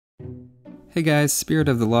Hey guys, Spirit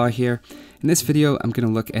of the Law here. In this video, I'm going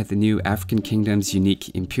to look at the new African Kingdom's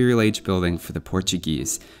unique Imperial Age building for the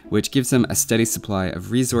Portuguese, which gives them a steady supply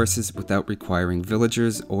of resources without requiring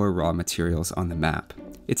villagers or raw materials on the map.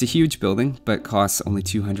 It's a huge building, but costs only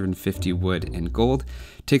 250 wood and gold,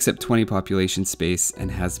 takes up 20 population space,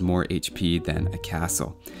 and has more HP than a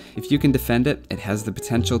castle. If you can defend it, it has the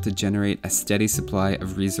potential to generate a steady supply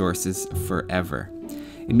of resources forever.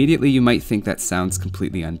 Immediately you might think that sounds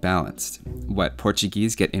completely unbalanced. What,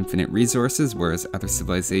 Portuguese get infinite resources whereas other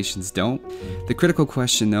civilizations don't? The critical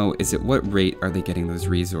question though is at what rate are they getting those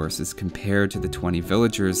resources compared to the 20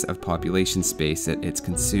 villagers of population space that it's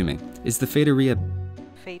consuming? Is the Feitoria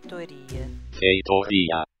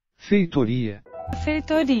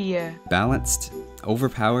balanced?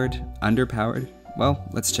 Overpowered? Underpowered? Well,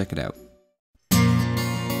 let's check it out.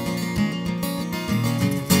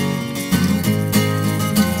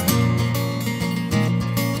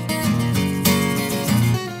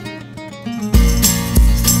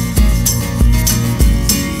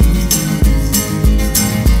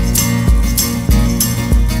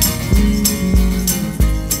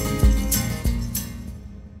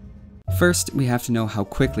 First, we have to know how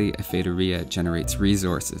quickly a Feitoria generates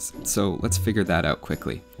resources, so let's figure that out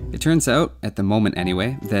quickly. It turns out, at the moment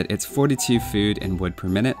anyway, that it's 42 food and wood per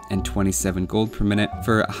minute and 27 gold per minute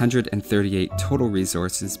for 138 total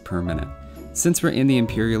resources per minute. Since we're in the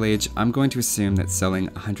Imperial Age, I'm going to assume that selling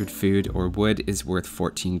 100 food or wood is worth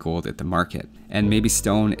 14 gold at the market, and maybe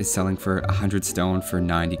stone is selling for 100 stone for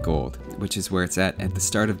 90 gold, which is where it's at the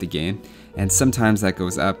start of the game, and sometimes that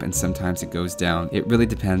goes up and sometimes it goes down. It really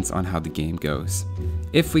depends on how the game goes.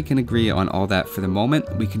 If we can agree on all that for the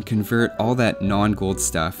moment, we can convert all that non-gold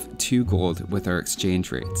stuff to gold with our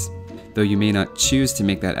exchange rates, though you may not choose to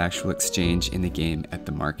make that actual exchange in the game at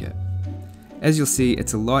the market. As you'll see,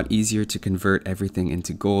 it's a lot easier to convert everything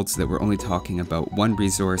into gold so that we're only talking about one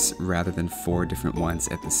resource rather than 4 different ones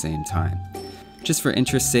at the same time. Just for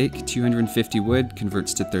interest's sake, 250 wood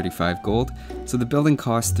converts to 35 gold, so the building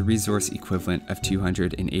costs the resource equivalent of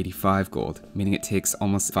 285 gold, meaning it takes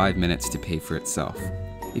almost 5 minutes to pay for itself.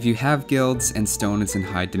 If you have guilds and stone is in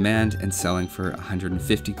high demand and selling for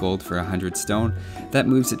 150 gold for 100 stone, that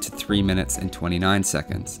moves it to 3 minutes and 29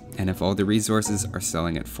 seconds. And if all the resources are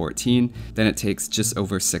selling at 14, then it takes just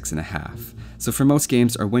over 6.5. So for most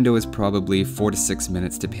games, our window is probably 4 to 6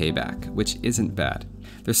 minutes to pay back, which isn't bad.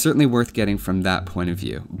 They're certainly worth getting from that point of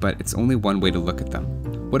view, but it's only one way to look at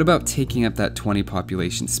them. What about taking up that 20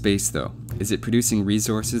 population space though? Is it producing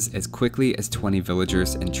resources as quickly as 20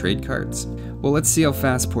 villagers and trade carts? Well, let's see how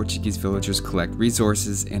fast Portuguese villagers collect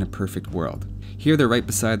resources in a perfect world. Here they're right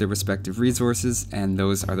beside their respective resources, and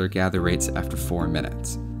those are their gather rates after 4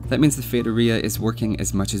 minutes. That means the Feitoria is working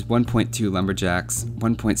as much as 1.2 lumberjacks,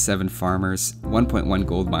 1.7 farmers, 1.1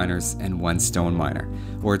 gold miners, and 1 stone miner,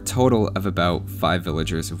 or a total of about 5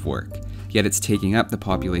 villagers of work. Yet it's taking up the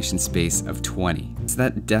population space of 20. So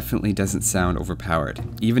that definitely doesn't sound overpowered,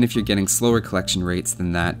 even if you're getting slower collection rates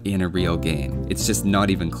than that in a real game. It's just not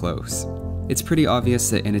even close. It's pretty obvious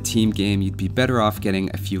that in a team game you'd be better off getting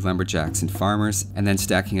a few lumberjacks and farmers and then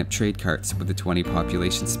stacking up trade carts with the 20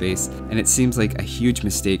 population space, and it seems like a huge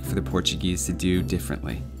mistake for the Portuguese to do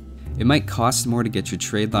differently. It might cost more to get your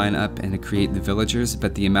trade line up and to create the villagers,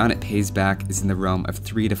 but the amount it pays back is in the realm of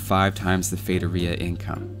 3 to 5 times the Feitoria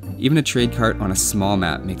income. Even a trade cart on a small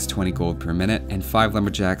map makes 20 gold per minute, and 5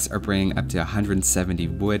 lumberjacks are bringing up to 170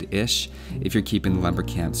 wood-ish if you're keeping the lumber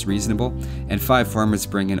camps reasonable, and 5 farmers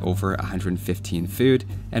bring in over 115 food,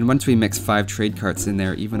 and once we mix 5 trade carts in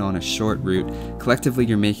there, even on a short route, collectively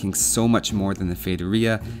you're making so much more than the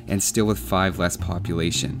Feitoria, and still with 5 less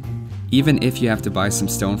population. Even if you have to buy some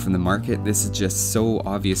stone from the market, this is just so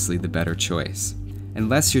obviously the better choice.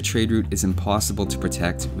 Unless your trade route is impossible to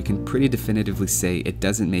protect, we can pretty definitively say it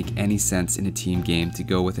doesn't make any sense in a team game to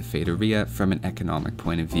go with a Feitoria from an economic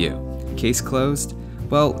point of view. Case closed?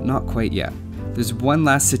 Well, not quite yet. There's one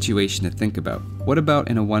last situation to think about. What about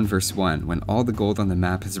in a 1 vs 1 when all the gold on the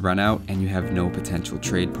map has run out and you have no potential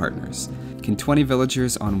trade partners? Can 20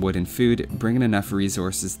 villagers on wood and food bring in enough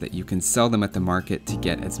resources that you can sell them at the market to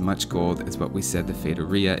get as much gold as what we said the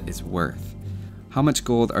Feitoria is worth? How much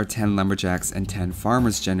gold are 10 lumberjacks and 10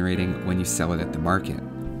 farmers generating when you sell it at the market?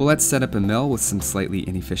 Well, let's set up a mill with some slightly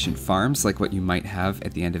inefficient farms like what you might have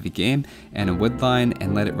at the end of a game and a wood line,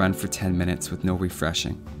 and let it run for 10 minutes with no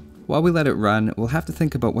refreshing. While we let it run, we'll have to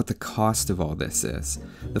think about what the cost of all this is.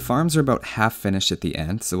 The farms are about half finished at the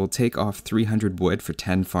end, so we'll take off 300 wood for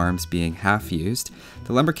 10 farms being half used.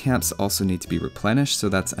 The lumber camps also need to be replenished, so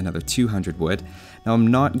that's another 200 wood. Now I'm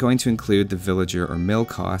not going to include the villager or mill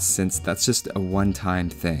costs since that's just a one-time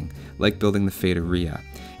thing, like building the Feitoria.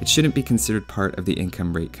 it shouldn't be considered part of the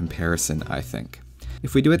income rate comparison, I think.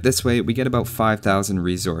 If we do it this way, we get about 5,000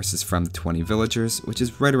 resources from the 20 villagers, which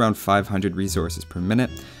is right around 500 resources per minute,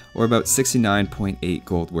 or about 69.8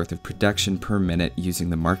 gold worth of production per minute using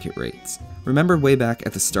the market rates. Remember way back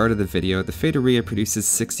at the start of the video, the Feitoria produces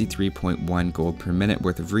 63.1 gold per minute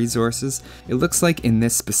worth of resources. It looks like in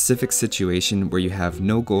this specific situation where you have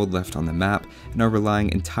no gold left on the map and are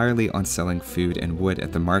relying entirely on selling food and wood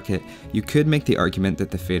at the market, you could make the argument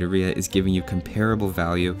that the Feitoria is giving you comparable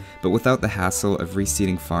value, but without the hassle of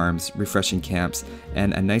reseeding farms, refreshing camps,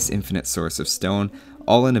 and a nice infinite source of stone,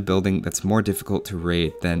 all in a building that's more difficult to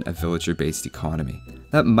raid than a villager-based economy.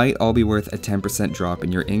 That might all be worth a 10% drop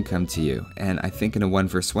in your income to you, and I think in a 1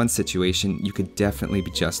 vs 1 situation, you could definitely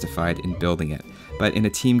be justified in building it. But in a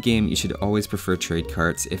team game, you should always prefer trade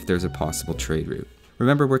carts if there's a possible trade route.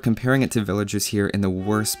 Remember, we're comparing it to villagers here in the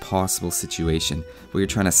worst possible situation, where you're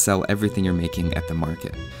trying to sell everything you're making at the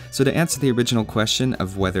market. So to answer the original question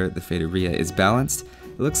of whether the Feitoria is balanced,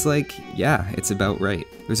 it looks like, yeah, it's about right.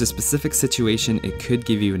 There's a specific situation it could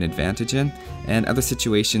give you an advantage in, and other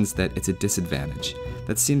situations that it's a disadvantage.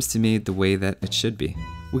 That seems to me the way that it should be.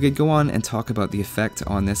 We could go on and talk about the effect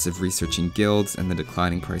on this of researching guilds and the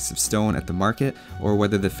declining price of stone at the market, or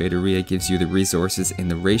whether the Feitoria gives you the resources in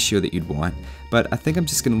the ratio that you'd want, but I think I'm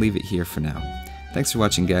just going to leave it here for now. Thanks for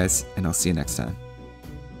watching, guys, and I'll see you next time.